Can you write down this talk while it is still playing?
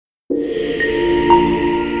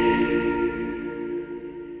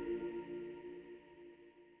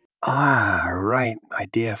Right, my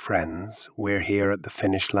dear friends, we're here at the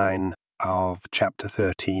finish line of Chapter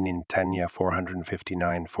 13 in Tanya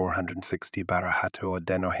 459, 460 Barahato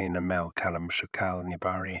Adenohena Mel Kalam Shakal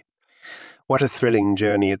Nibari. What a thrilling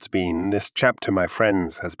journey it's been. This chapter, my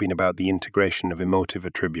friends, has been about the integration of emotive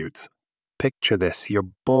attributes. Picture this, you're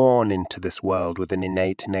born into this world with an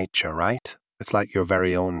innate nature, right? It's like your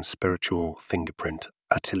very own spiritual fingerprint,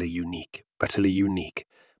 utterly unique. But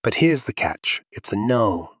here's the catch, it's a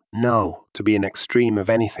no to be an extreme of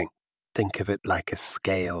anything. Think of it like a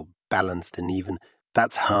scale, balanced and even.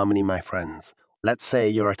 That's harmony, my friends. Let's say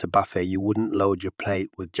you're at a buffet, you wouldn't load your plate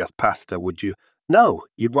with just pasta, would you? No,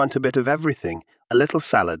 you'd want a bit of everything, a little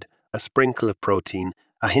salad, a sprinkle of protein,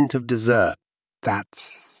 a hint of dessert.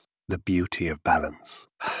 That's the beauty of balance.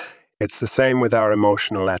 It's the same with our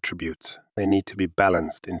emotional attributes. They need to be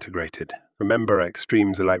balanced, integrated. Remember,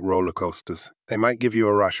 extremes are like roller coasters. They might give you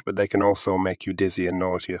a rush, but they can also make you dizzy and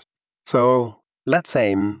nauseous. So let's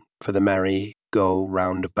aim for the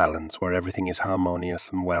merry-go-round of balance, where everything is harmonious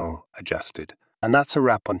and well adjusted. And that's a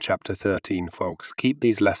wrap on Chapter 13, folks. Keep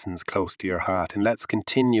these lessons close to your heart, and let's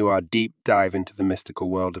continue our deep dive into the mystical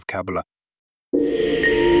world of Kabbalah.